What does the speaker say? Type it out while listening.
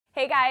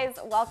Hey guys,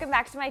 welcome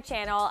back to my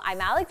channel. I'm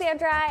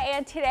Alexandra,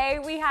 and today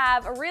we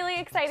have a really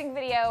exciting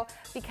video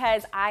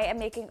because I am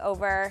making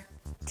over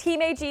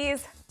Team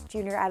AG's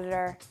junior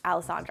editor,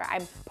 Alexandra.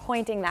 I'm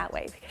pointing that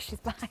way because she's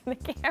behind the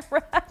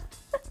camera.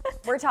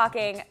 We're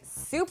talking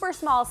super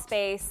small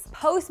space,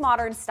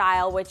 postmodern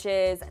style, which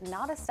is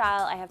not a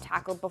style I have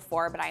tackled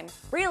before, but I'm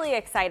really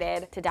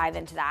excited to dive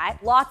into that.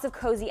 Lots of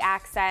cozy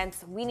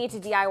accents. We need to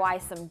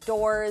DIY some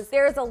doors.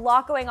 There's a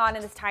lot going on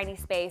in this tiny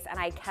space, and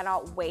I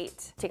cannot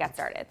wait to get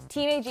started.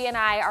 Team AG and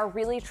I are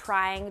really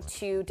trying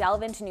to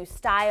delve into new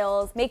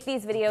styles, make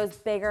these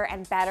videos bigger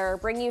and better,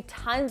 bring you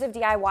tons of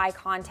DIY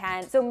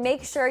content. So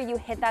make sure you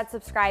hit that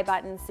subscribe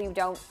button so you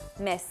don't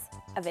miss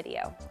a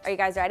video. Are you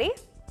guys ready?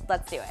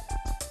 Let's do it.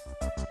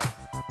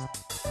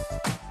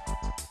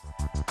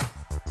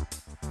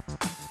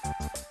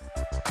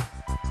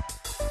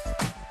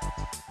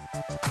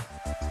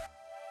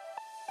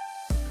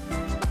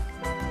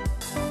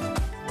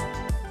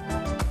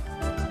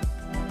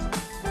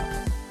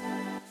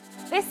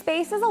 This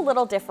space is a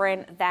little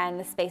different than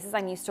the spaces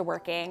I'm used to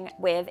working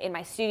with in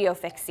my Studio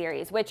Fix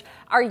series, which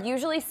are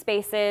usually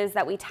spaces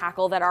that we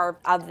tackle that are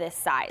of this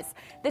size.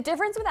 The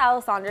difference with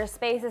Alexandra's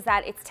space is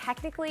that it's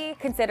technically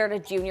considered a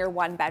junior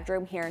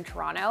 1-bedroom here in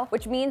Toronto,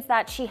 which means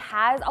that she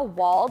has a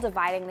wall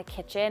dividing the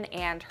kitchen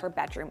and her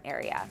bedroom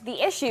area.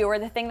 The issue, or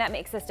the thing that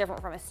makes this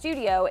different from a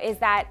studio, is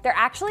that there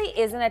actually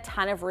isn't a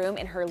ton of room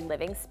in her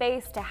living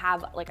space to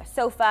have like a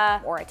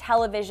sofa or a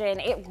television.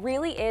 It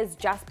really is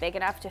just big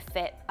enough to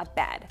fit a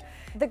bed.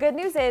 The good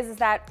news is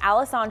that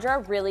Alexandra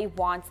really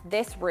wants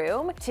this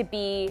room to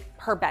be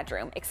her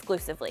bedroom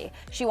exclusively.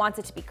 She wants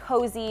it to be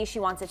cozy, she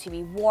wants it to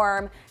be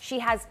warm. She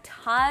has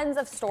tons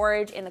of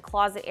storage in the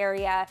closet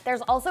area.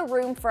 There's also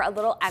room for a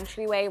little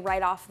entryway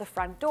right off the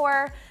front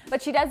door, but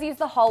she does use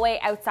the hallway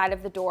outside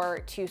of the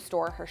door to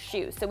store her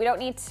shoes. So we don't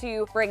need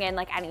to bring in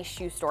like any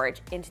shoe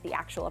storage into the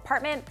actual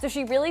apartment. So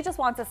she really just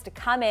wants us to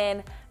come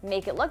in,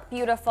 make it look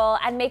beautiful,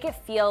 and make it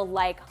feel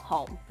like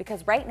home.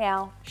 Because right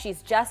now,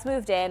 she's just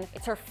moved in.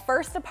 It's her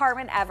first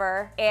apartment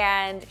ever,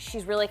 and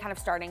she's really kind of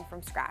starting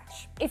from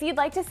scratch. If you'd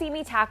like to see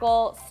me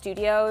tackle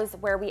studios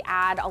where we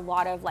add a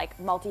lot of like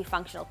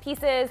multifunctional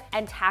pieces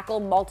and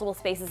tackle multiple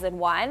spaces in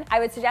one, I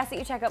would suggest that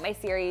you check out my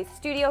series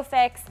Studio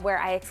Fix, where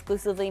I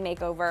exclusively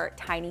make over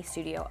tiny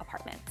studio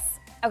apartments.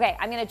 Okay,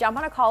 I'm gonna jump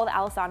on a call with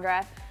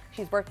Alexandra.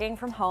 She's working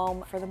from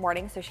home for the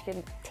morning so she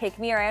can take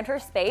me around her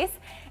space.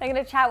 I'm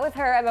gonna chat with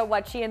her about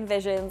what she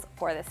envisions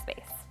for this space.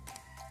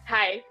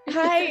 Hi.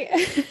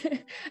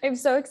 Hi. I'm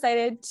so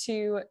excited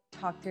to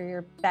talk through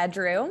your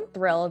bedroom.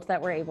 Thrilled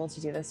that we're able to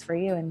do this for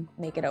you and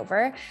make it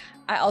over.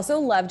 I also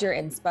loved your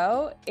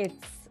inspo.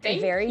 It's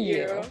very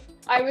you.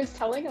 I was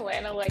telling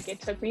Alana, like,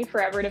 it took me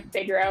forever to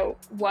figure out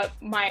what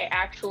my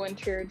actual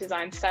interior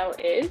design style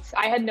is.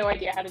 I had no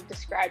idea how to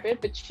describe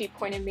it, but she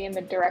pointed me in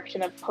the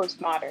direction of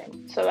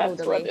postmodern. So that's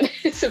totally what it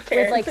is,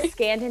 apparently. With like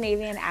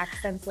Scandinavian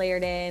accents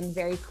layered in,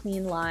 very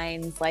clean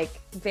lines,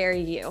 like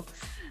very you.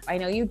 I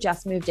know you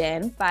just moved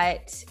in,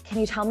 but can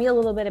you tell me a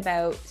little bit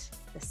about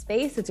the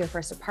space? It's your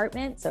first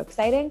apartment, so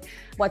exciting.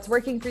 What's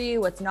working for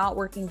you? What's not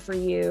working for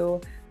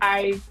you?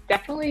 I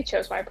definitely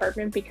chose my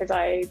apartment because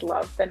I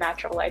love the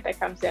natural light that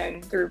comes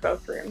in through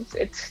both rooms.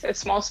 It's a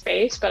small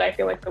space, but I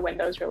feel like the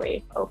windows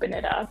really open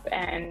it up,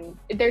 and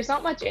there's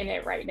not much in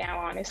it right now,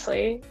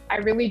 honestly. I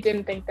really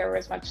didn't think there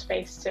was much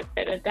space to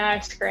fit a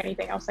desk or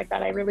anything else like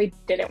that. I really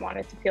didn't want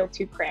it to feel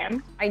too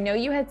crammed. I know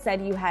you had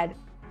said you had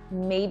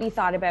maybe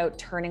thought about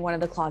turning one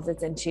of the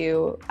closets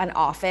into an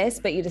office,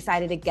 but you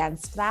decided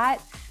against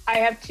that. I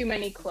have too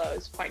many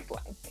clothes, point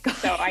blank.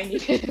 So I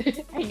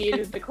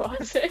needed the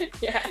closet.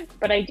 Yeah.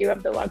 But I do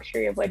have the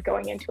luxury of like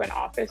going into an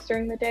office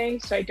during the day.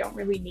 So I don't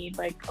really need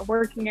like a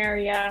working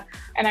area.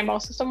 And I'm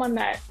also someone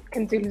that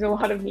consumes a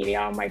lot of media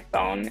on my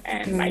phone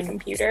and my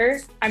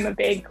computer. I'm a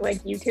big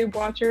like YouTube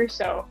watcher.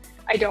 So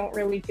I don't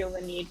really feel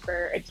the need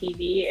for a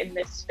TV in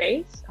this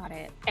space. Got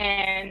it.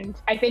 And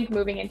I think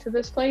moving into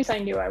this place, I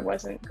knew I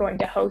wasn't going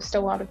to host a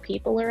lot of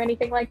people or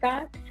anything like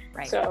that.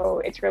 Right.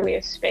 So it's really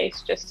a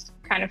space just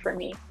kind of for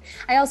me.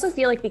 I also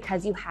feel like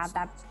because you have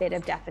that bit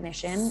of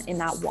definition in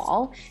that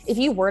wall, if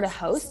you were to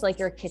host, like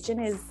your kitchen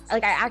is,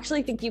 like I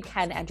actually think you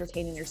can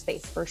entertain in your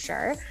space for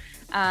sure.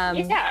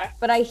 Yeah.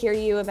 But I hear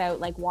you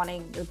about like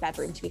wanting your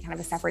bedroom to be kind of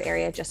a separate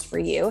area just for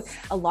you.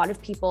 A lot of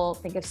people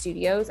think of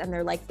studios and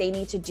they're like, they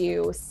need to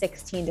do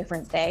 16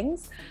 different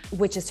things,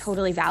 which is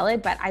totally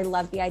valid. But I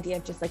love the idea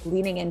of just like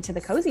leaning into the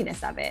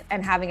coziness of it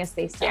and having a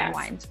space to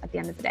unwind at the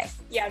end of the day.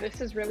 Yeah,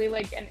 this is really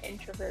like an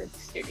introvert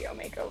studio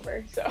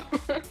makeover. So.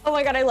 Oh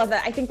my God, I love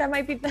that. I think that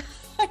might be the,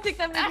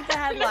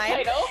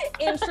 headline.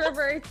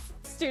 Introverts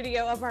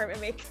studio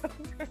apartment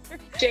makeover.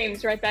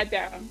 James, write that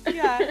down.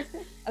 Yeah.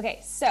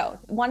 Okay, so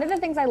one of the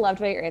things I loved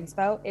about your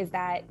inspo is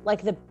that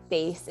like the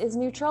base is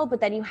neutral, but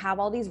then you have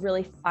all these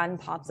really fun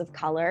pops of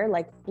color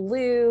like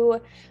blue.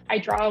 I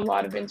draw a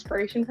lot of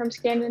inspiration from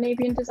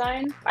Scandinavian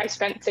design. I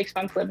spent 6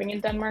 months living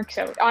in Denmark,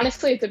 so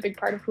honestly, it's a big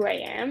part of who I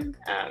am.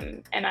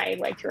 And I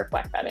like to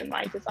reflect that in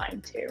my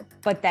design too.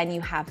 But then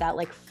you have that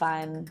like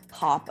fun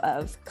pop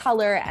of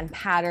color and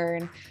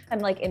pattern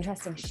and like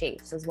interesting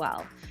shapes as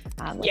well.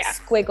 Like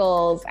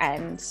squiggles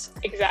and...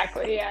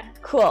 Exactly, yeah.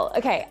 Cool.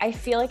 Okay, I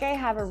feel like I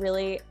have a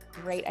really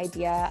great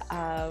idea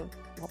of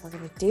what we're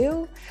gonna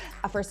do.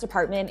 A first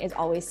apartment is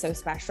always so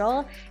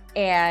special,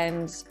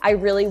 and I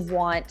really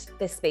want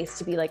this space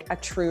to be like a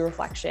true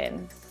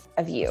reflection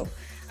of you.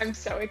 I'm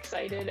so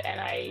excited,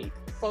 and I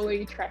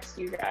fully trust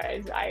you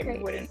guys. I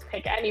wouldn't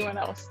pick anyone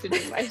else to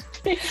do my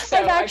space. So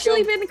I've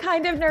actually been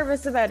kind of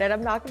nervous about it,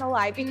 I'm not gonna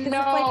lie,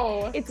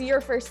 because it's your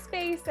first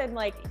space and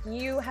like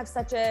you have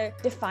such a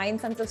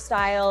defined sense of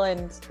style,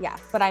 and yeah,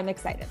 but I'm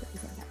excited.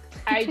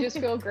 I just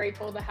feel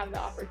grateful to have the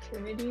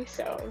opportunity,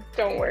 so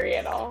don't worry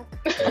at all.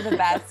 You're the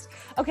best.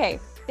 Okay,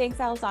 thanks,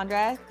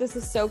 Alexandra. This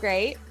is so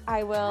great.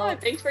 I will... Yeah,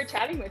 thanks for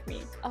chatting with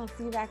me. I'll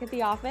see you back at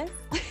the office.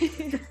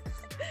 Bye.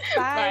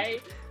 Bye.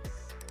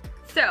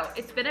 So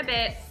it's been a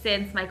bit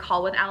since my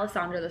call with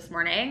Alexandra this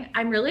morning.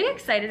 I'm really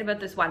excited about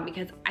this one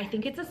because I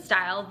think it's a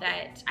style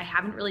that I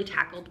haven't really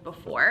tackled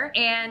before.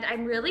 And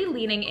I'm really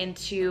leaning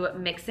into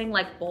mixing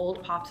like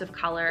bold pops of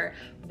color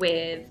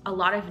with a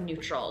lot of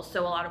neutrals.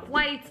 So a lot of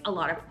whites, a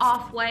lot of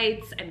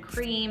off-whites and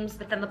creams.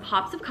 But then the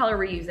pops of color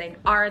we're using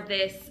are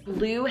this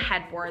blue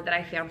headboard that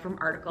I found from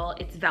Article.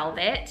 It's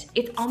velvet.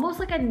 It's almost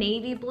like a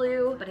navy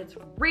blue, but it's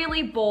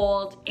really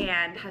bold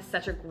and has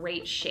such a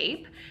great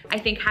shape. I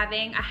think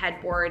having a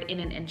headboard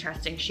in an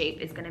interesting shape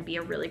is gonna be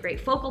a really great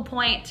focal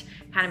point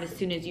kind of as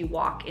soon as you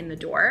walk in the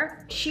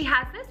door. She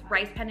has this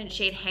rice pendant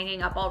shade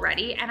hanging up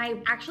already, and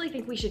I actually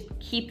think we should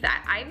keep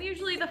that. I'm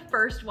usually the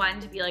first one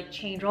to be like,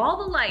 change all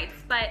the lights,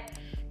 but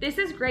this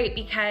is great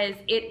because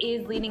it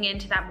is leaning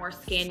into that more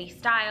Scandi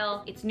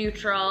style. It's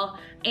neutral,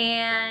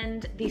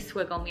 and these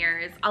swiggle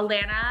mirrors.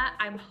 Alana,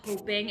 I'm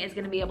hoping, is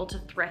gonna be able to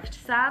thrift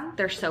some.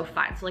 They're so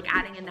fun, so like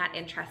adding in that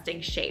interesting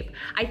shape.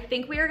 I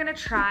think we are gonna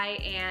try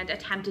and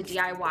attempt a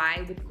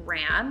DIY with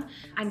Graham.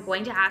 I'm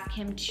going to ask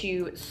him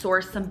to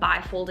source some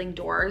bifolding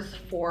doors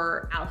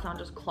for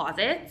Alessandra's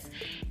closets.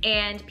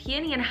 And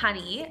Peony and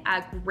Honey,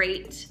 a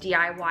great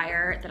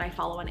DIYer that I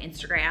follow on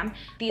Instagram,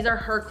 these are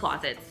her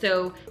closets.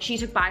 So she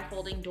took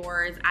bifolding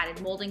doors,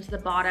 added molding to the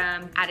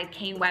bottom, added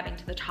cane webbing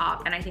to the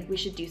top, and I think we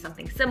should do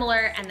something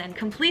similar and then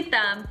complete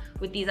them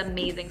with these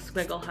amazing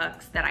squiggle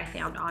hooks that I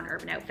found on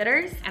Urban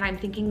Outfitters. And I'm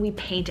thinking we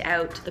paint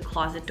out the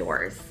closet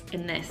doors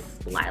in this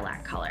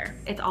lilac color.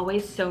 It's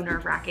always so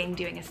nerve-wracking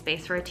doing a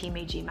space for a Team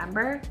AG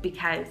member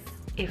because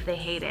if they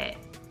hate it,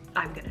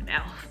 I'm gonna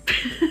know.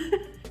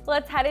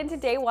 Let's head into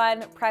day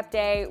one, prep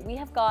day. We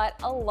have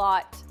got a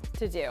lot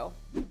to do.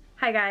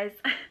 Hi guys.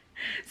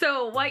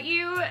 So what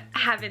you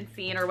haven't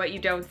seen or what you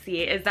don't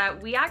see is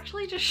that we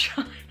actually just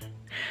shot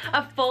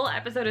a full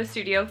episode of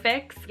Studio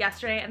Fix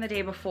yesterday and the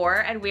day before,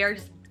 and we are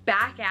just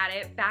back at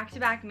it,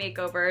 back-to-back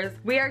makeovers.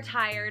 We are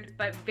tired,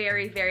 but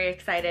very, very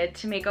excited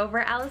to make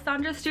over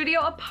Alessandra's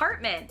studio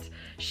apartment.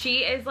 She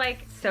is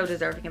like so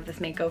deserving of this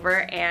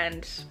makeover,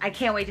 and I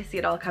can't wait to see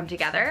it all come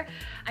together.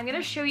 I'm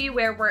gonna show you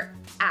where we're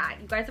at.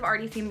 You guys have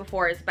already seen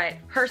before, but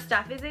her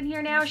stuff is in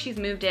here now. She's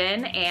moved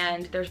in,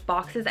 and there's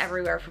boxes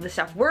everywhere from the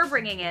stuff we're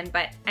bringing in,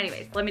 but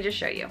anyways, let me just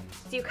show you.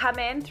 So you come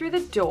in through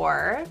the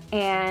door,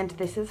 and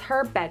this is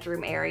her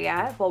bedroom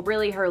area. Well,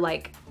 really her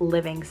like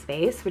living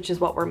space, which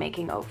is what we're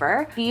making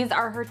over. These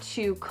are her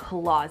two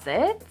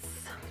closets.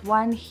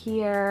 One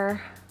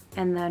here,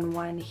 and then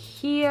one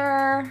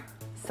here.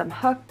 Some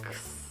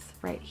hooks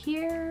right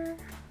here.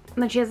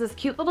 And then she has this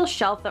cute little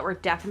shelf that we're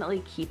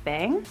definitely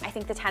keeping. I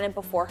think the tenant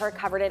before her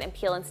covered it in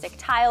peel and stick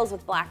tiles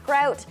with black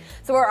grout.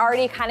 So we're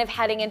already kind of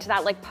heading into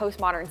that like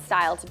postmodern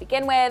style to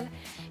begin with.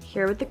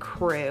 Here with the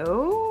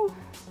crew.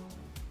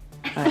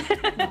 We're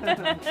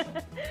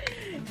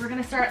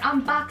gonna start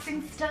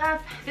unboxing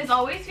stuff. This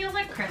always feels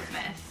like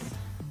Christmas.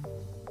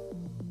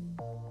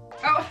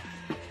 Oh,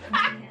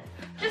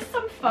 just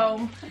some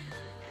foam.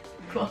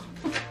 Cool.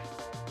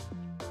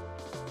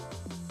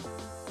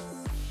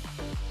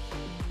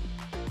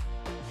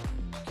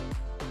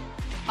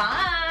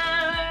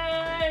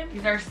 Fun!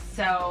 These are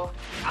so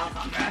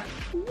Alexandra.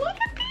 Look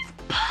at these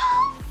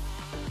balls!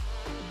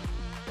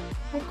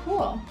 They're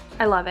cool.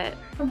 I love it.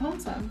 From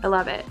Homesome. I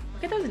love it.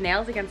 Look at those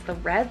nails against the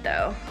red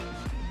though.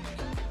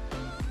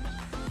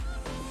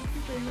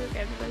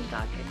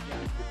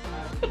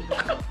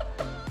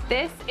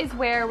 This is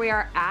where we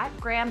are at.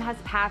 Graham has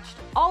patched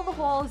all the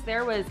holes.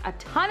 There was a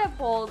ton of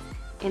holes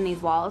in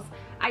these walls.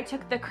 I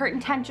took the curtain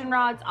tension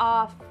rods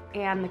off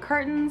and the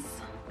curtains.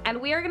 And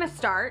we are gonna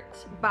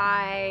start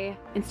by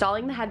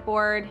installing the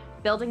headboard,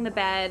 building the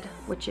bed,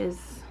 which is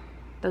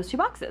those two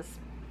boxes.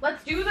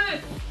 Let's do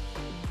this!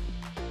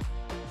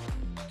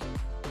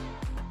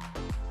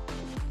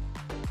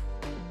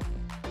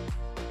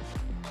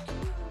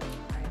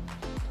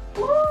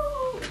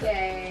 Woo!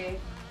 Yay.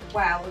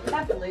 Wow, look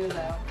at that blue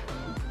though.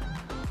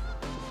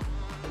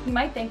 You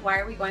might think, why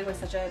are we going with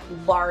such a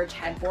large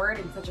headboard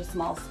in such a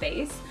small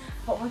space?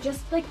 But we're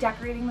just like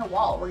decorating the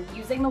wall. We're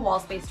using the wall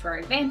space to our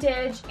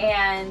advantage,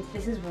 and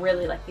this is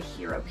really like the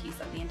hero piece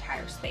of the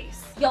entire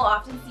space. You'll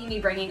often see me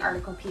bringing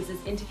article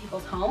pieces into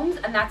people's homes,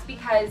 and that's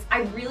because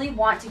I really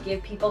want to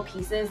give people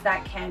pieces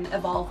that can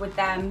evolve with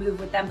them, move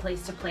with them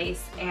place to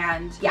place,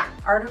 and yeah,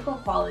 article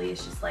quality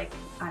is just like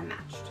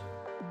unmatched.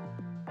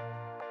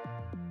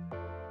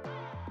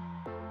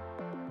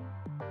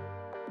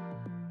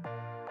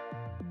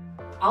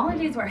 All a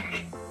day's work.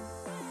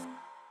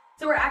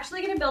 So we're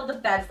actually gonna build the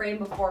bed frame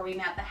before we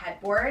mount the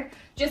headboard,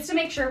 just to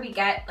make sure we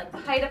get like the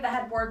height of the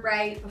headboard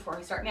right before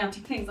we start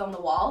mounting things on the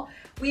wall.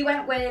 We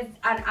went with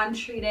an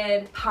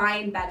untreated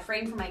pine bed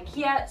frame from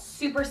IKEA,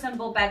 super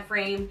simple bed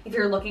frame. If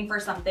you're looking for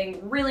something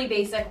really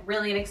basic,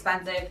 really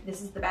inexpensive,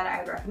 this is the bed I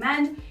would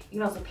recommend. You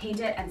can also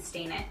paint it and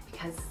stain it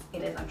because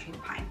it is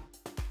untreated pine.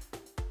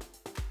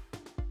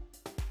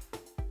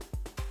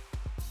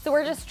 So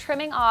we're just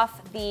trimming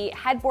off the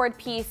headboard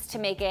piece to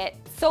make it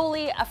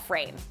solely a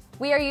frame.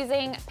 We are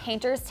using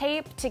painter's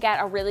tape to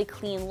get a really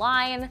clean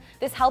line.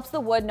 This helps the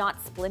wood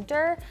not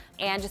splinter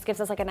and just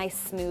gives us like a nice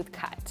smooth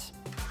cut.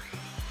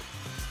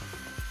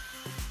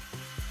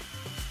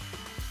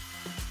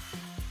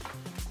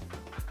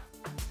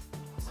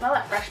 Smell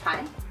that fresh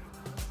pine?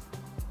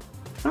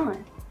 Smell it.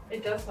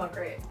 It does smell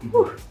great.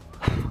 Whew.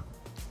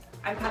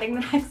 I'm cutting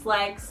the next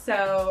leg,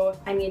 so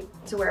I need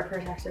to wear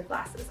protective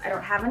glasses. I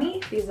don't have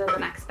any. These are the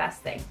next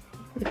best thing.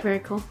 Very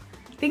cool.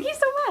 Thank you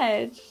so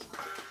much.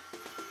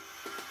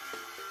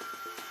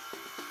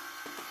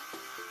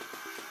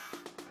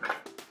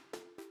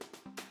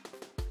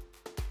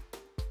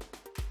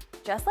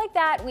 Just like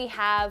that, we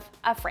have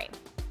a frame.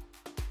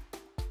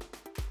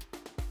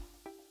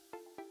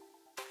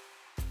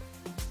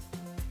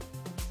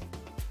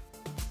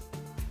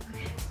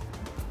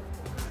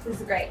 This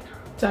is great.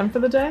 Done for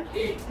the day?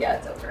 Yeah,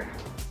 it's over.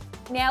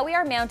 Now we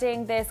are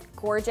mounting this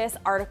gorgeous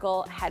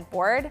article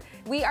headboard.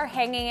 We are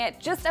hanging it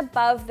just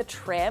above the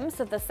trim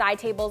so the side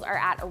tables are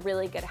at a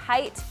really good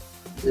height.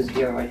 This is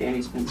DIY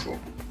Danny's pencil.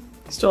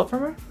 Stole it from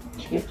her?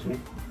 Yes,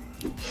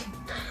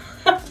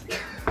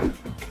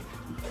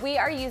 We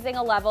are using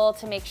a level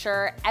to make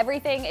sure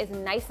everything is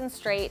nice and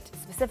straight,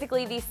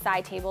 specifically these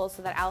side tables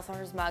so that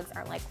Alexandra's mugs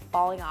aren't like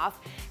falling off.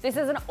 This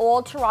is an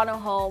old Toronto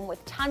home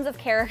with tons of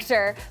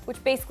character,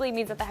 which basically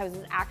means that the house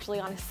is actually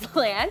on a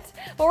slant,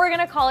 but we're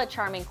gonna call it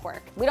Charming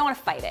Quirk. We don't wanna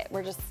fight it,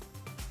 we're just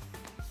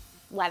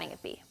letting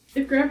it be.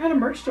 If Graham had a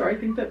merch store, I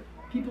think that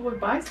people would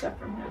buy stuff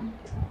from him.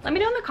 Let me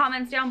know in the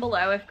comments down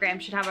below if Graham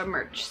should have a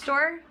merch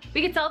store.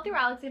 We could sell it through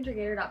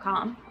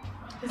alexandragater.com.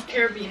 His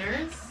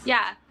carabiners.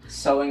 Yeah.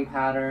 Sewing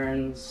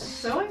patterns.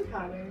 Sewing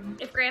pattern.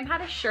 If Graham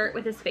had a shirt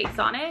with his face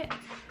on it,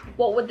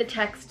 what would the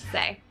text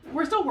say?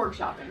 We're still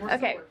workshopping.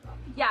 Okay.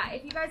 Yeah,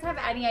 if you guys have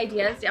any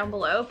ideas down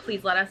below,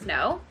 please let us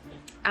know.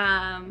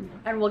 And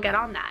we'll get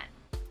on that.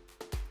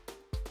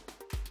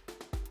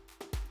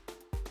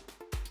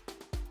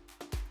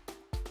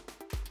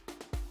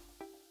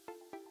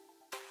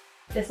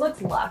 This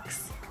looks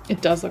luxe,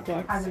 It does look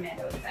like. as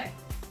Amanda would say.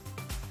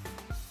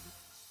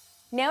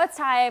 Now it's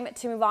time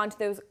to move on to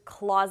those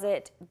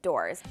closet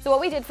doors. So what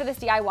we did for this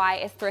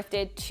DIY is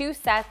thrifted 2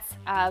 sets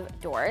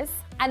of doors,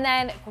 and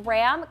then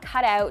Graham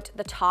cut out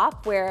the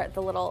top where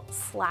the little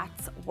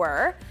slats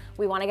were.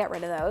 We want to get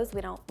rid of those. We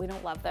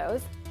don't love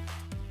those.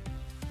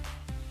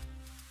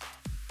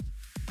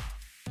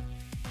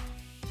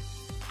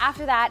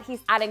 After that,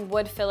 he's adding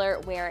wood filler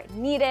where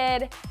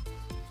needed,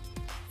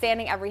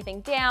 sanding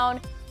everything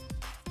down.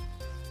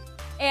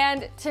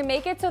 And to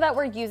make it so that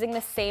we're using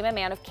the same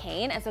amount of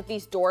cane and so that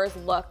these doors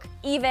look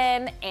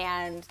even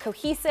and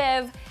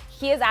cohesive,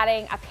 he is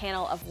adding a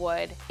panel of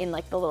wood in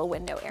like the little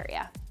window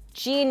area.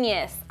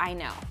 Genius, I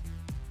know.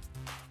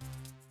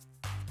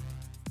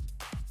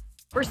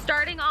 We're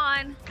starting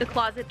on the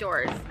closet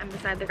doors. I'm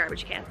beside the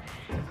garbage can.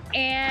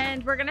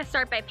 And we're gonna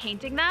start by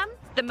painting them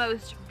the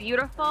most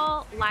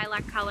beautiful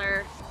lilac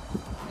color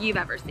you've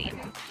ever seen.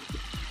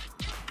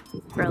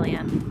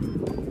 Brilliant.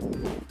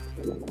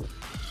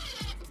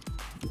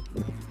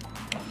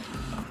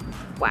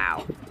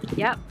 Wow.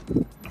 Yep.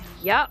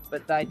 Yep.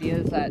 But the idea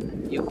is that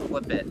you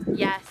flip it.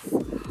 Yes.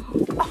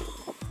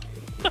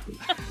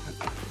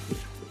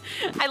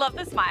 I love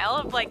the smile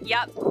of like,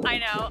 yep, I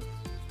know.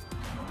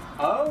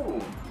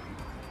 Oh,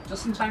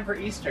 just in time for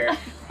Easter.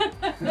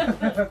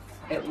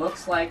 It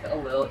looks like a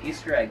little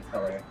Easter egg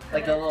color,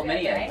 like a little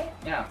mini egg.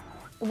 Yeah.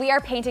 We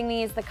are painting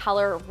these the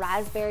color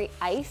Raspberry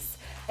Ice.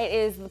 It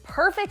is the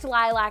perfect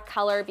lilac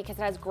color because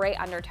it has gray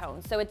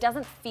undertones. So it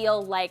doesn't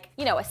feel like,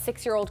 you know, a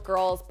 6-year-old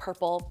girl's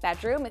purple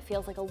bedroom. It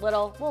feels like a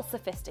little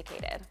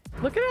sophisticated.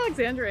 Look at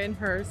Alexandra in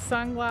her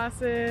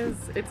sunglasses.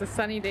 It's a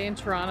sunny day in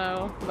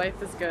Toronto.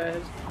 Life is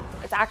good.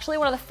 It's actually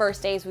one of the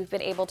first days we've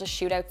been able to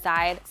shoot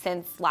outside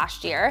since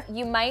last year.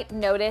 You might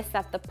notice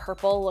that the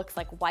purple looks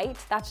like white.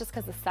 That's just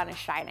because the sun is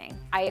shining.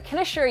 I can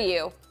assure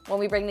you, when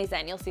we bring these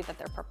in, you'll see that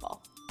they're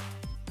purple.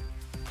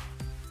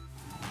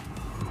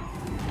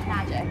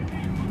 Magic.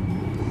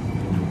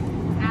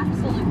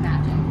 Absolute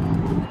magic.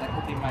 That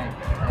could be my.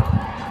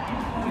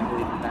 Do you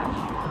believe in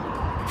that?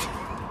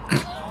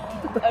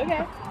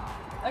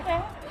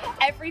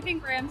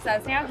 Instagram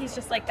says now. He's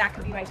just like, that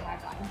could be my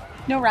tagline.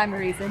 No rhyme or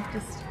reason,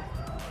 just.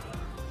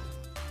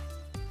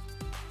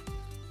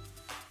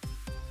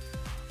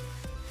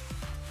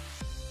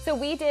 So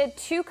we did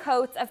 2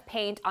 coats of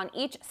paint on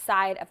each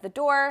side of the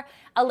door.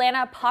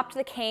 Alana popped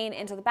the cane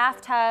into the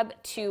bathtub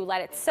to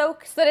let it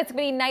soak so that it's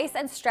gonna be nice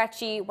and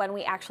stretchy when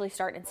we actually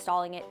start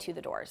installing it to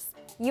the doors.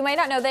 You might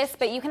not know this,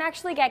 but you can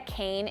actually get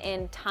cane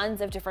in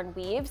tons of different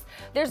weaves.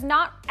 There's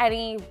not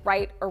any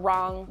right or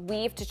wrong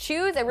weave to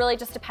choose. It really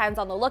just depends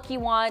on the look you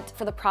want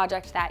for the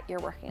project that you're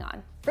working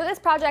on. For this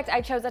project,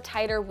 I chose a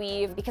tighter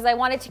weave because I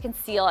wanted to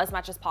conceal as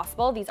much as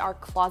possible. These are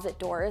closet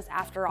doors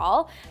after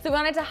all. So we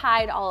wanted to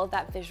hide all of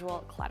that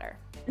visual clutter.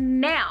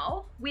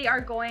 Now we are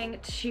going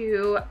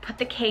to put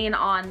the cane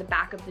on the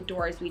back of the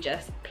doors we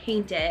just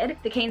painted.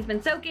 The cane's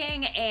been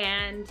soaking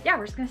and yeah,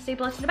 we're just gonna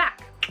staple it to the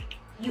back.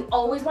 You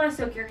always want to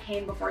soak your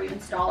cane before you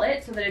install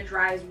it so that it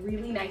dries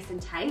really nice and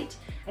tight,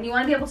 and you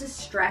want to be able to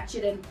stretch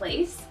it in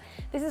place.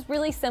 This is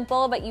really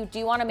simple, but you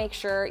do want to make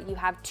sure you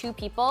have 2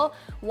 people,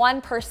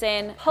 one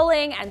person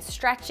pulling and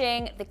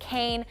stretching the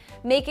cane,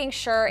 making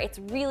sure it's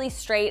really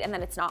straight and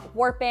that it's not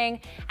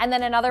warping, and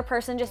then another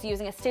person just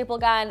using a staple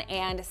gun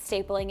and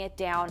stapling it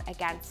down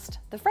against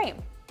the frame.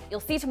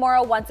 You'll see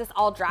tomorrow, once this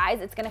all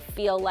dries, it's gonna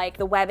feel like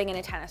the webbing in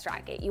a tennis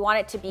racket. You want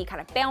it to be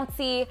kind of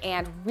bouncy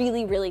and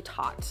really, really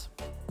taut.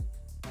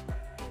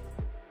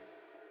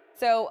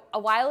 So a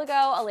while ago,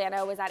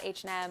 Alana was at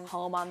H&M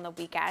home on the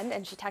weekend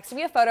and she texted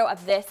me a photo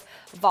of this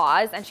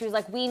vase and she was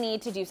like, we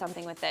need to do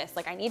something with this.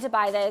 Like, I need to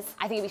buy this.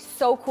 I think it'd be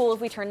so cool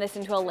if we turn this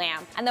into a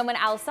lamp. And then when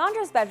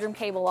Alessandra's bedroom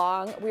came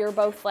along, we were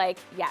both like,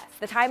 yes,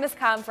 the time has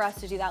come for us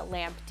to do that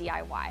lamp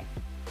DIY.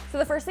 So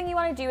the first thing you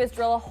want to do is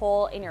drill a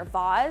hole in your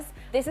vase.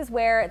 This is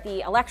where the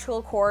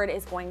electrical cord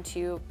is going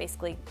to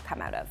basically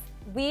come out of.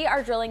 We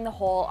are drilling the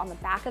hole on the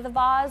back of the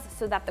vase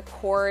so that the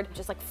cord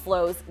just like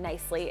flows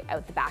nicely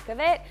out the back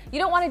of it. You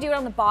don't want to do it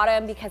on the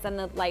bottom because then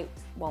the light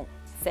won't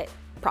sit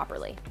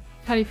properly.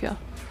 How do you feel?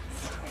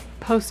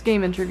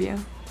 Post-game interview.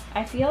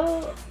 I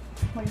feel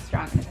like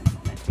strong in this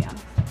moment, to be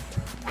honest.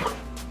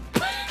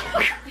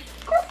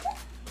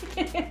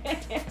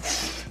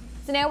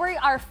 So now we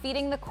are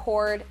feeding the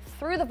cord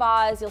through the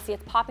vase. You'll see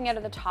it's popping out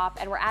of the top,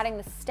 and we're adding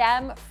the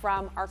stem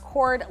from our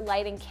cord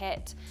lighting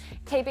kit,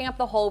 taping up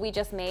the hole we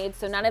just made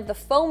so none of the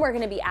foam we're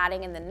gonna be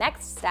adding in the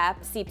next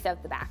step seeps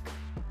out the back.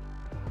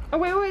 Oh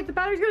wait, the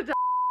battery's gonna die.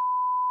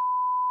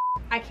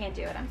 I can't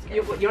do it, I'm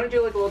scared. You wanna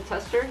do like a little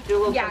tester? Do a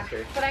little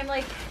tester. But I'm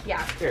like,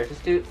 yeah. Here,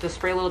 just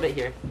spray a little bit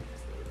here.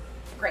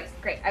 Great,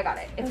 I got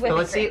it. It's So whipping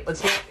let's cream. see.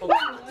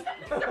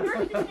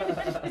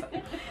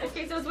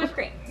 Okay, so it's whipped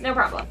cream, no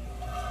problem.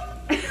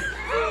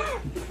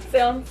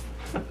 Sounds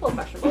a little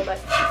questionable, but.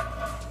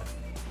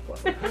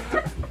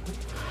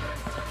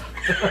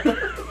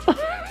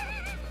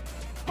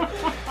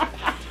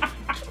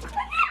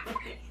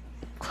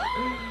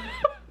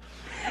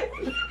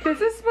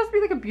 This is supposed to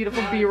be like a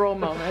beautiful B-roll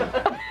moment.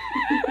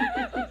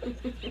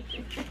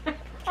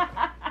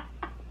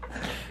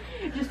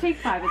 Just take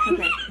 5, it's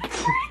okay.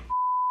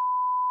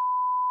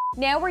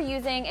 Now we're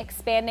using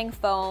expanding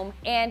foam,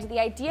 and the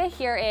idea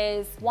here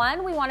is,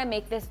 one, we want to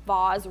make this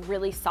vase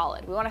really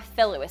solid. We want to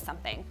fill it with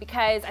something,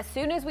 because as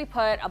soon as we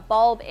put a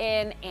bulb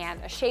in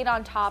and a shade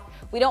on top,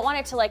 we don't want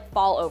it to like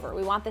fall over.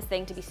 We want this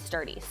thing to be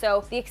sturdy.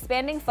 So the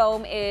expanding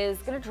foam is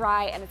going to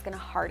dry and it's going to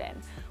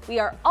harden. We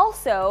are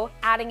also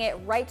adding it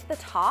right to the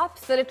top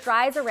so that it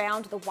dries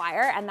around the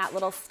wire and that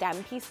little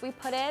stem piece we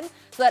put in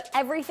so that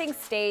everything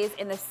stays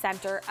in the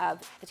center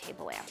of the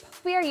table lamp.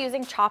 We are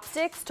using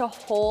chopsticks to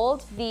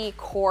hold the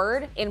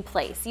cord in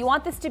place. You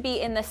want this to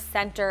be in the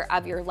center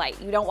of your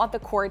light. You don't want the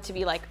cord to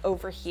be like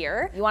over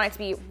here. You want it to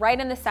be right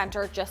in the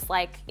center, just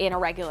like in a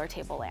regular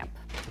table lamp.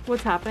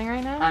 What's happening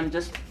right now? I'm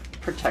just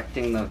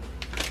protecting the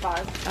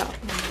Vase. Oh.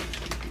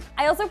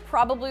 I also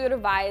probably would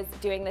advise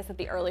doing this at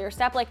the earlier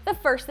step. Like, the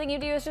first thing you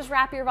do is just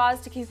wrap your vase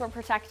to keep it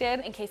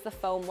protected in case the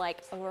foam like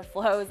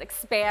overflows,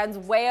 expands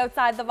way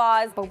outside the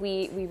vase, but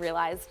we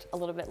realized a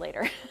little bit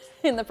later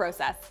in the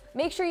process.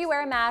 Make sure you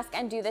wear a mask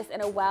and do this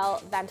in a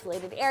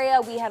well-ventilated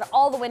area. We had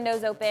all the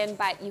windows open,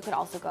 but you could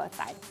also go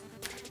outside.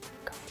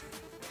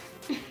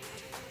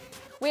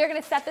 We are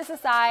gonna set this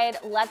aside,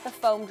 let the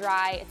foam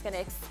dry. It's gonna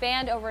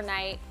expand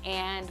overnight,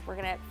 and we're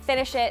gonna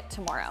finish it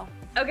tomorrow.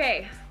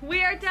 Okay,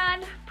 we are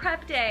done.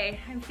 Prep day.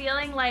 I'm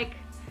feeling like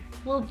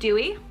a little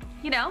dewy,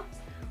 you know?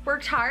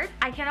 Worked hard.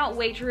 I cannot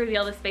wait to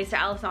reveal this space to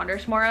Alexandra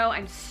tomorrow.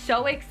 I'm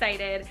so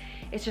excited.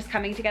 It's just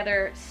coming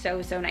together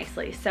so, so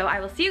nicely. So I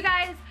will see you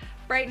guys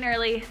bright and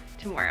early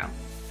tomorrow.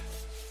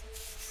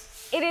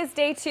 It is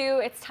day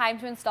 2. It's time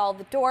to install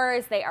the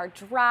doors. They are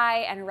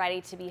dry and ready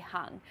to be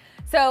hung.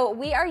 So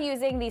we are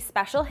using these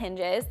special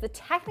hinges. The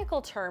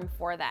technical term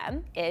for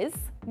them is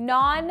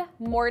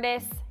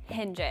non-mortise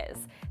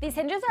hinges. These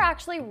hinges are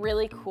actually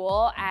really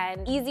cool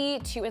and easy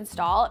to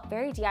install,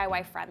 very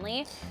DIY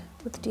friendly.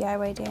 With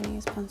DIY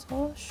Danny's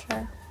pencil,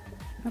 sure,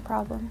 no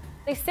problem.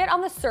 They sit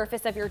on the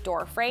surface of your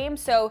door frame,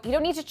 so you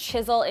don't need to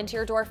chisel into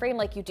your door frame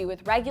like you do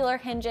with regular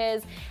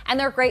hinges, and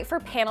they're great for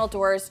panel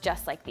doors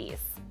just like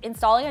these.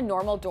 installing a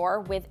normal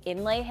door with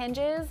inlay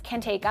hinges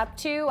can take up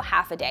to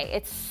half a day.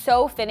 It's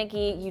so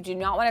finicky. You do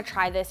not want to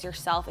try this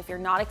yourself if you're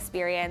not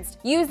experienced.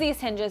 Use these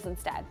hinges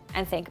instead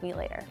and thank me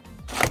later.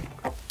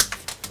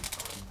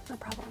 No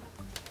problem.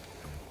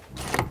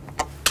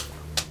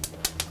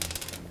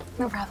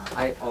 No problem.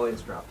 I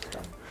always drop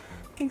stuff.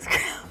 Thanks,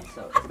 Graham.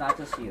 So it's not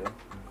just you.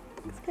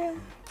 Thanks,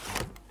 Graham.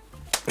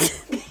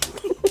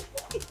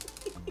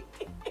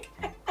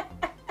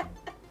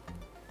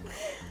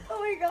 Oh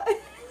my God.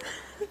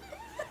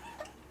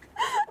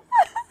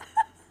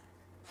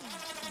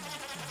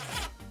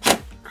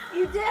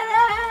 You did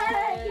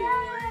it!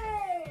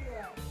 Yay!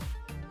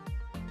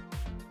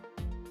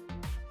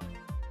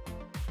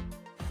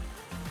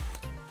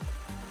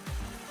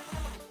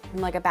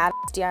 I'm like a bad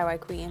DIY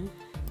queen.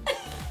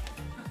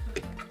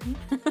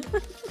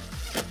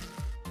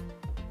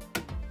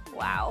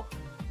 Wow.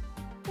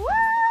 Woo!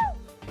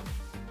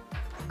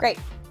 Great.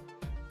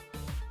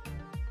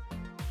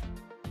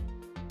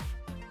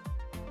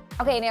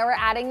 Okay, now we're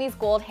adding these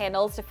gold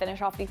handles to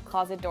finish off these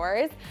closet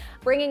doors,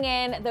 bringing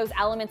in those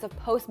elements of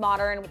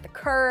postmodern with the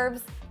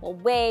curves, we'll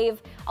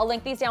wave. I'll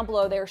link these down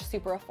below, they're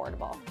super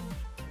affordable.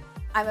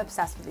 I'm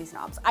obsessed with these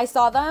knobs. I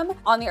saw them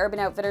on the Urban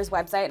Outfitters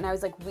website and I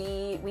was like,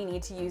 we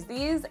need to use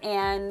these,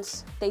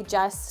 and they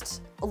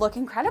just look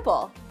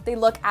incredible. They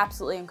look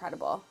absolutely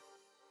incredible.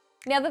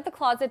 Now that the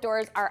closet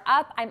doors are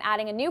up, I'm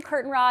adding a new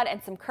curtain rod and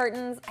some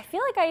curtains. I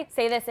feel like I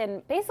say this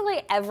in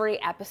basically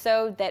every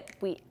episode that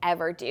we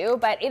ever do,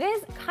 but it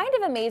is kind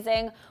of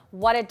amazing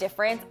what a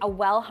difference a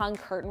well-hung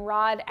curtain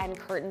rod and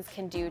curtains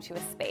can do to a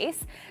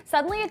space.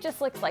 Suddenly it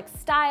just looks like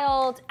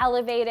styled,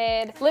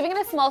 elevated. Living in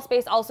a small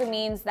space also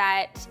means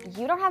that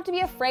you don't have to be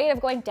afraid of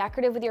going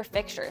decorative with your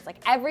fixtures. Like,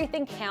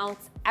 everything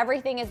counts,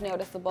 everything is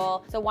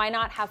noticeable, so why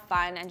not have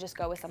fun and just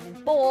go with something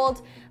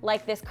bold,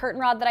 like this curtain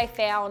rod that I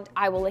found.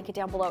 I will link it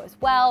down below as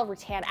well.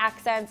 Rattan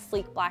accents,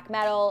 sleek black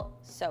metal,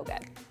 so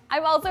good.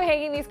 I'm also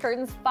hanging these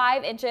curtains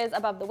 5 inches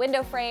above the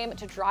window frame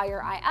to draw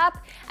your eye up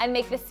and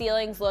make the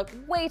ceilings look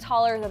way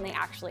taller than they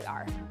actually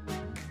are.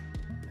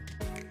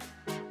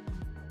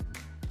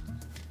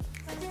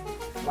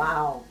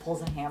 Wow,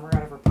 pulls a hammer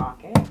out of her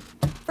pocket.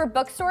 For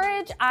book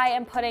storage, I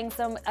am putting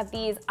some of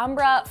these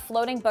Umbra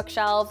floating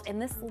bookshelves in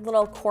this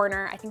little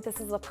corner. I think this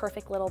is the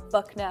perfect little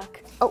book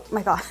nook. Oh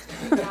my God.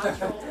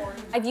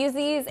 I've used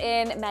these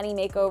in many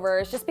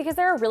makeovers just because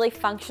they're a really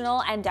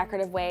functional and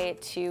decorative way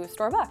to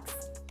store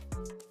books.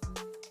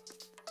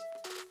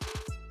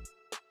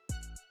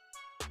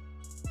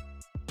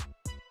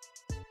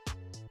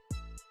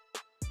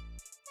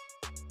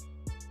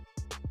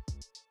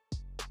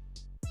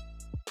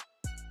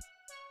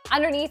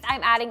 Underneath,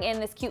 I'm adding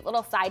in this cute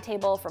little side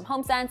table from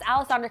HomeSense.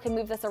 Alexandra can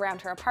move this around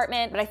her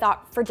apartment, but I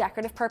thought for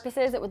decorative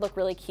purposes, it would look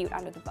really cute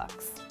under the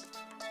books.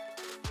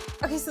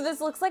 Okay, so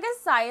this looks like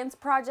a science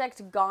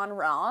project gone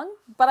wrong,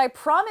 but I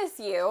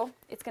promise you,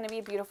 it's gonna be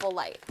a beautiful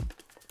light.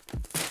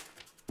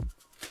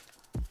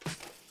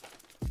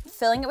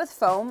 Filling it with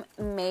foam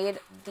made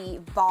the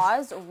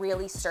vase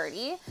really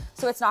sturdy,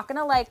 so it's not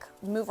gonna like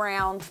move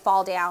around,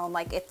 fall down,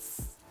 like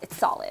it's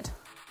solid.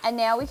 And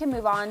now we can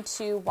move on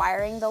to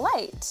wiring the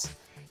light.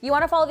 You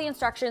want to follow the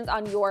instructions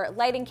on your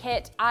lighting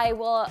kit. I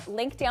will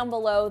link down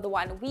below the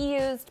one we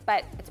used,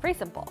 but it's pretty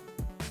simple.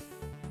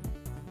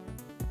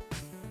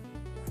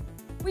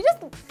 We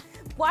just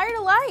wired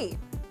a light.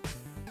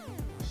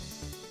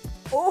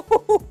 Oh,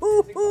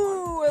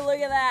 look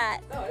at that.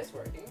 No, it's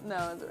working.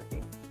 No, it's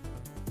working.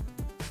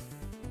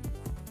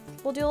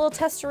 We'll do a little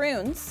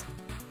testaroons.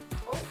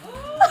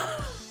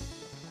 Oh.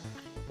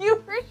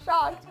 You were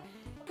shocked.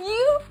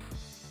 You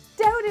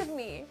doubted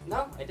me.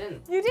 No, I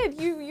didn't. You did.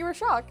 You were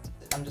shocked.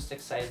 I'm just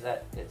excited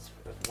that it's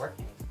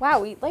working. Wow,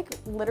 we like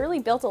literally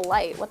built a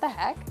light. What the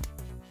heck?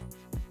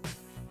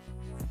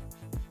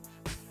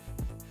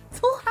 It's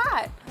a little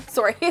hat.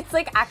 Sorry, it's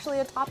like actually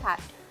a top hat.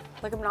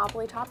 Like a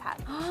Monopoly top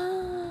hat.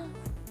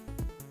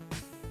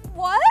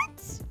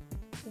 What?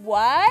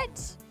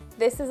 What?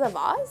 This is a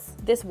vase?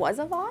 This was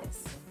a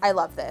vase? I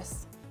love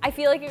this. I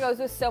feel like it goes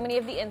with so many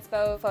of the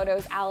inspo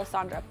photos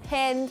Alexandra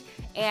pinned,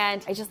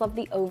 and I just love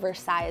the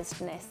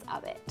oversizedness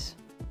of it.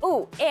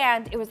 Oh,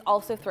 and it was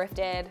also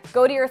thrifted.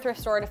 Go to your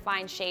thrift store to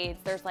find shades.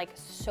 There's like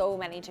so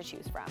many to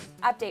choose from.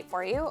 Update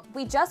for you.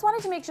 We just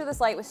wanted to make sure this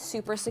light was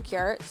super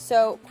secure.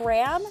 So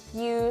Graham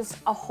used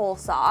a hole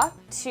saw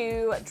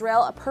to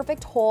drill a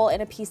perfect hole in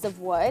a piece of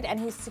wood,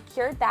 and he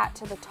secured that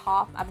to the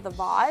top of the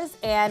vase.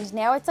 And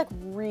now it's like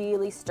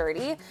really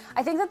sturdy.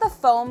 I think that the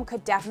foam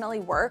could definitely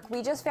work.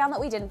 We just found that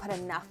we didn't put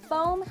enough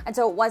foam, and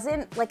so it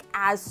wasn't like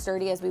as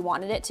sturdy as we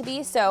wanted it to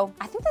be. So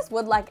I think this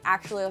wood like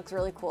actually looks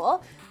really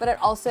cool, but it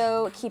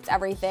also keeps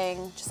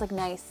everything just like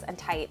nice and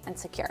tight and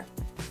secure.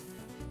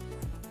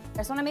 I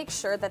just want to make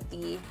sure that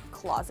the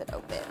closet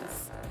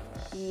opens.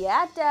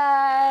 Yeah, it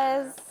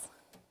does.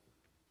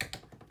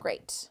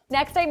 Great.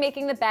 Next, I'm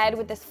making the bed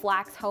with this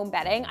flax home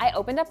bedding. I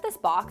opened up this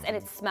box and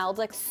it smelled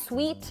like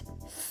sweet,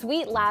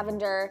 sweet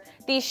lavender.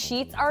 These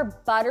sheets are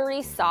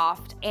buttery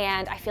soft,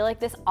 and I feel like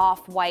this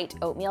off-white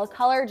oatmeal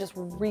color just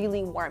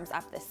really warms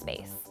up this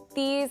space.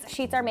 These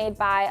sheets are made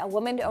by a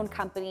woman-owned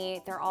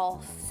company. They're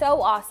all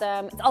so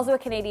awesome. It's also a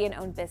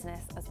Canadian-owned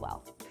business as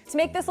well. To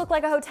make this look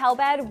like a hotel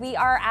bed, we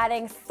are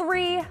adding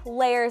 3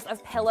 layers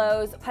of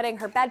pillows, putting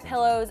her bed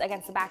pillows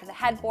against the back of the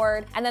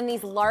headboard, and then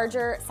these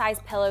larger size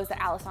pillows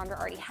that Alexandra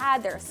already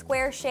had. They're a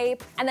square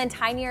shape, and then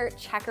tinier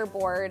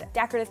checkerboard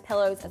decorative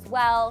pillows as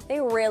well. They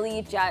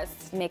really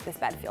just make this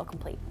bed feel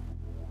complete.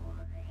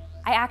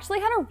 I actually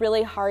had a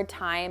really hard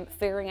time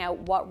figuring out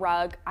what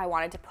rug I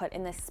wanted to put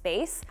in this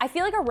space. I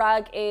feel like a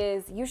rug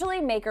is usually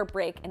make or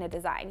break in a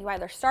design. You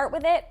either start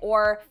with it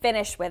or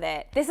finish with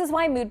it. This is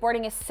why mood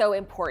boarding is so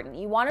important.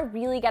 You want to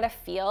really get a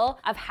feel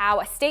of how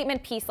a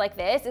statement piece like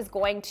this is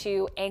going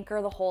to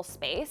anchor the whole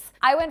space.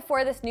 I went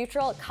for this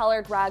neutral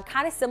colored rug,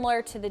 kind of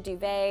similar to the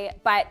duvet,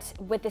 but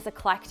with this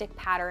eclectic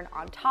pattern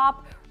on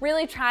top,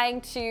 really trying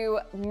to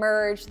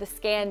merge the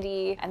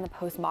Scandi and the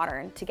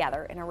postmodern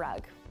together in a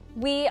rug.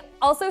 We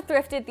also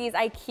thrifted these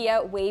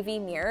IKEA wavy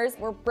mirrors.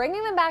 We're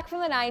bringing them back from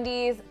the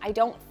 90s. I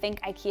don't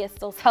think IKEA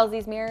still sells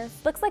these mirrors.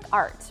 Looks like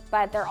art,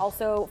 but they're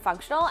also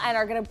functional and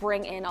are gonna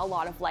bring in a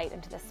lot of light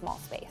into this small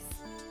space.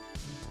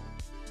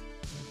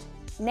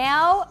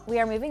 Now we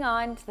are moving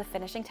on to the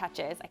finishing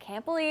touches. I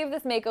can't believe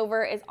this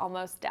makeover is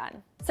almost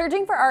done.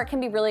 Searching for art can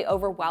be really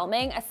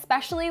overwhelming,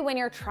 especially when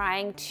you're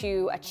trying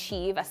to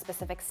achieve a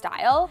specific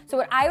style. So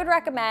what I would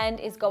recommend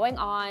is going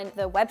on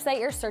the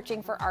website you're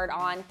searching for art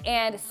on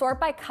and sort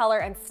by color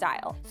and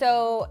style.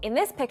 So in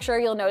this picture,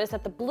 you'll notice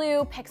that the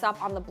blue picks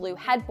up on the blue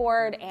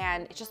headboard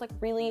and it just like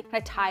really kind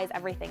of ties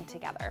everything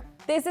together.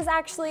 This is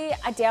actually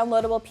a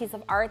downloadable piece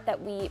of art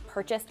that we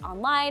purchased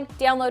online,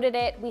 downloaded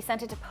it, we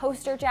sent it to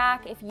Poster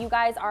Jack. If you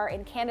guys are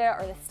in Canada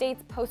or the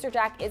States, Poster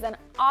Jack is an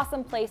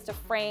awesome place to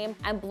frame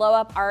and blow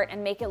up art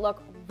and make it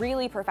look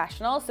really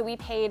professional. So we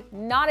paid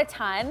not a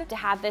ton to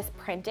have this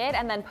printed,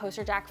 and then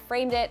Poster Jack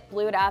framed it,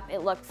 blew it up. It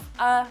looks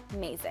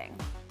amazing.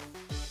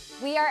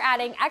 We are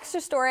adding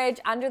extra storage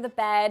under the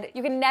bed.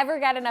 You can never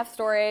get enough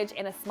storage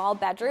in a small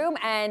bedroom,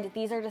 and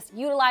these are just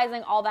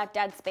utilizing all that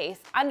dead space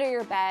under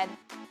your bed.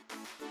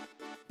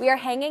 We are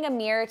hanging a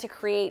mirror to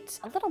create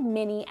a little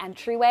mini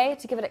entryway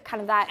to give it kind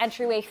of that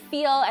entryway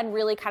feel and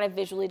really kind of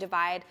visually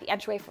divide the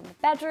entryway from the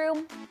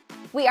bedroom.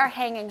 We are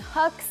hanging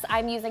hooks.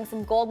 I'm using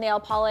some gold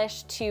nail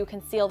polish to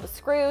conceal the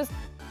screws.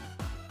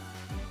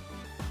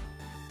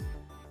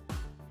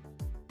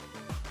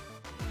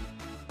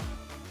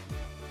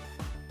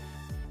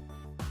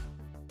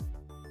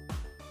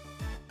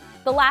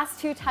 The last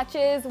 2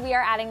 touches, we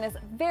are adding this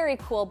very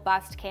cool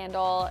bust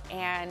candle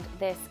and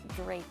this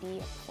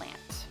drapey plant.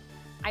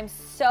 I'm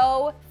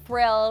so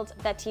thrilled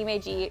that Team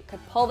AG could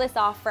pull this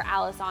off for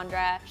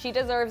Alexandra. She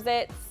deserves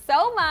it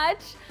so much.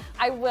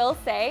 I will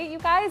say, you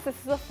guys, this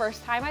is the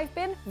first time I've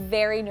been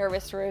very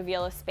nervous to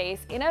reveal a space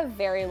in a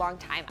very long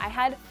time. I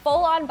had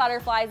full-on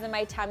butterflies in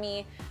my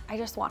tummy. I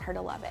just want her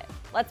to love it.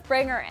 Let's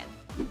bring her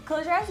in.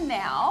 Close your eyes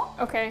now.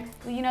 Okay.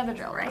 Well, you know the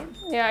drill, right?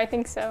 Yeah, I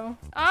think so.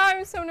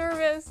 I'm so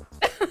nervous.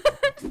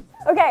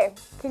 Okay,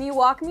 can you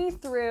walk me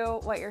through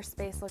what your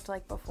space looked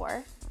like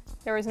before?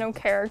 There was no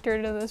character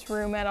to this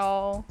room at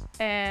all,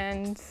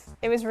 and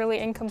it was really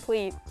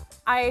incomplete.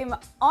 I'm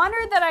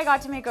honored that I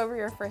got to make over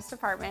your first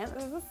apartment.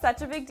 This is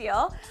such a big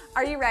deal.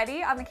 Are you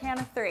ready? On the count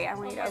of 3, I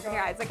want you to open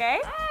your eyes,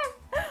 okay?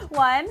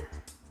 1,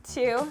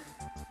 2,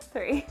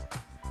 3.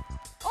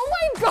 Oh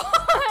my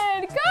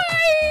God,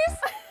 guys!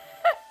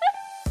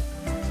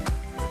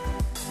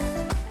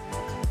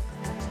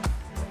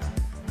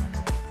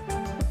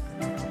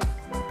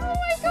 Oh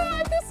my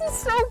God, this is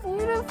so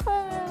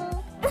beautiful.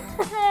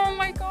 Oh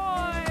my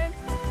God.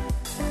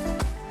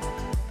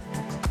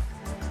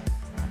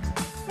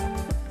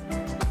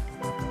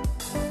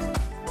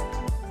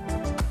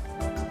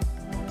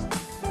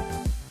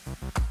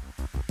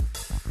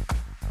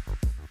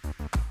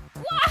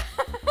 Wow,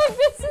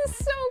 this is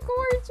so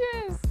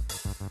gorgeous.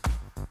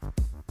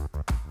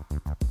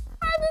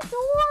 And the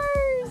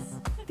doors.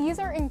 These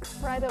are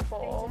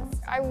incredible.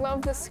 I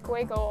love the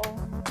squiggle.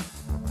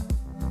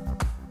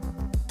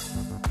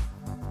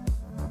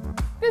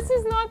 This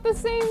is not the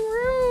same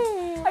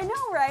room. I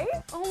know, right?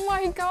 Oh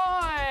my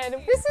God,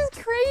 this is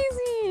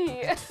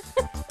crazy.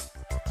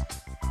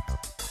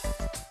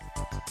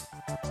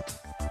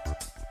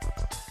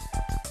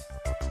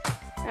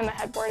 And the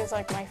headboard is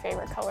like my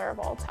favorite color of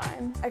all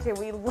time. Okay,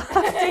 we love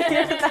to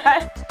hear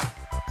that.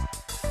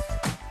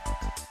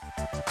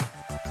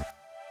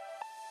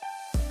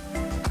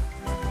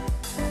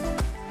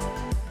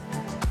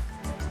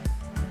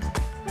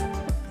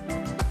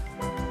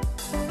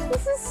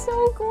 This is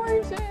so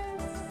gorgeous.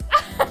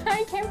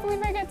 I can't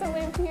believe I get to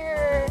live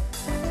here.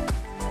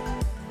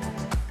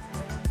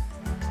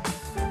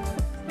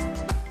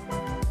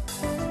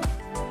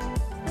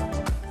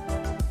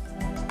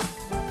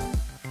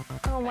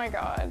 Oh my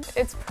God,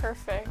 it's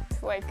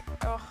perfect. Like,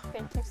 oh,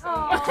 thank you so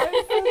much. I'm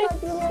so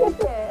glad you like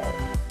it.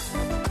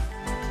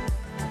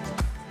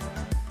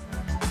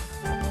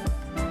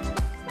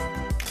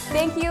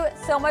 Thank you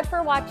so much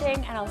for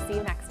watching, and I'll see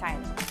you next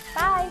time.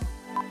 Bye.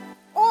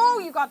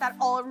 Oh, you got that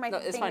all over my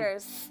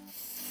fingers.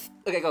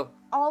 Okay, go.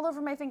 All over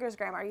my fingers,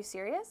 Graham. Are you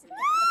serious?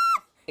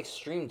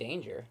 Extreme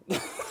danger.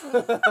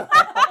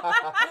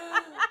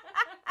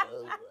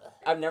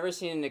 I've never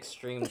seen an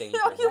extreme danger.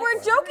 No, you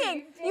were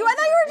joking. I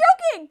thought you were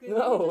joking.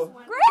 No.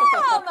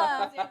 Graham! I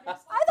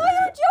thought you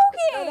were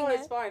joking. No,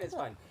 it's fine. It's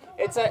fine.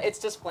 It's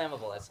just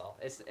flammable. That's all.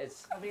 It's.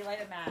 Nobody light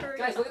a match.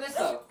 Guys, look at this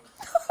though.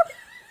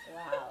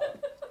 Wow.